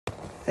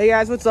Hey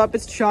guys, what's up?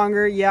 It's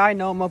Chonger. Yeah, I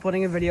know I'm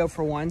uploading a video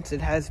for once.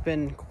 It has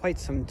been quite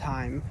some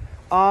time.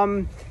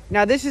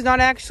 Now this is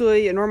not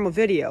actually a normal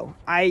video.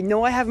 I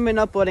know I haven't been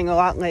uploading a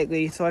lot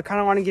lately, so I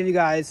kind of want to give you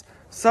guys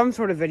some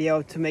sort of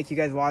video to make you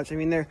guys watch. I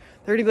mean, they're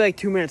going to be like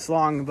 2 minutes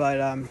long, but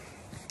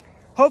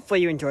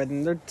hopefully you enjoy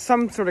them. They're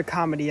some sort of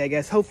comedy, I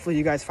guess. Hopefully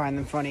you guys find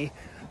them funny.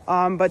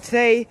 But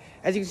today,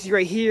 as you can see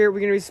right here, we're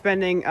going to be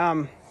spending,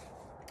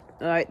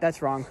 alright,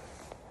 that's wrong.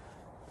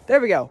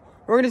 There we go.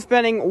 We're going to be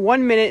spending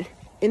 1 minute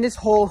in this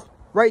hole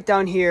right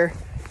down here,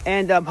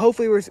 and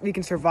hopefully we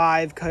can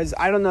survive, because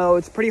I don't know,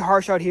 it's pretty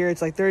harsh out here. It's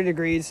like 30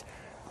 degrees.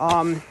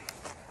 I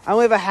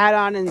only have a hat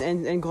on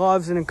and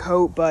gloves and a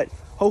coat, but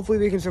hopefully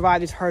we can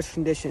survive these harsh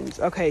conditions.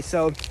 Okay,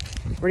 so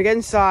we're gonna get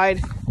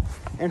inside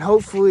and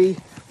hopefully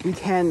we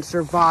can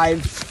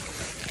survive.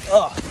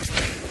 Ugh,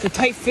 it's a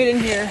tight fit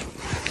in here.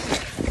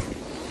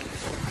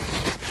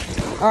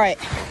 All right,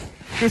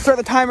 we're gonna start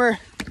the timer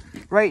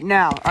right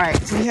now. All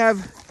right, so we have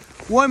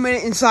 1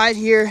 minute inside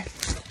here.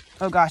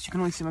 Oh gosh, you can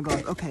only see my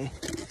glove. Okay.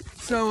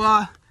 So,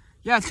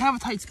 yeah, it's kind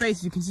of a tight space,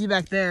 as you can see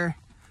back there.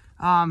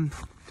 It's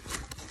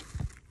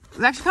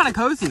actually kind of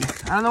cozy.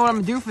 I don't know what I'm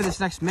gonna do for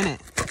this next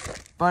minute.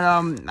 But,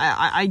 I'm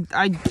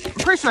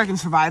pretty sure I can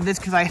survive this,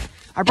 because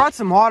I brought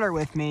some water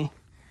with me.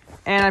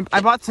 And I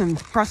bought some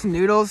Prussian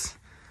noodles.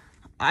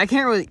 I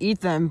can't really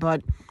eat them,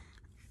 but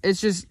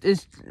it's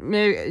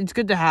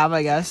good to have,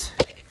 I guess.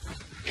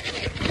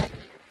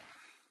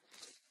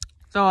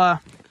 So,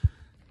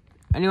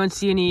 anyone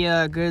see any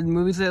good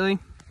movies lately?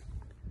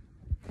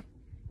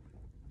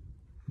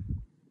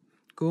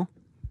 Cool.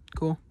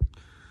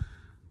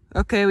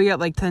 Okay, we got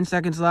like 10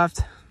 seconds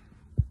left.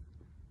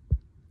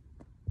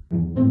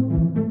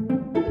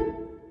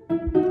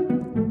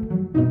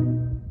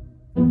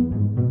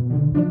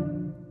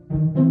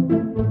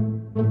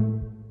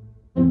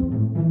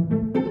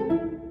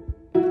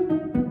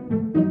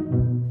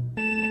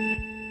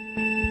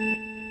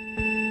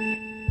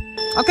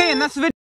 Okay, and that's the video.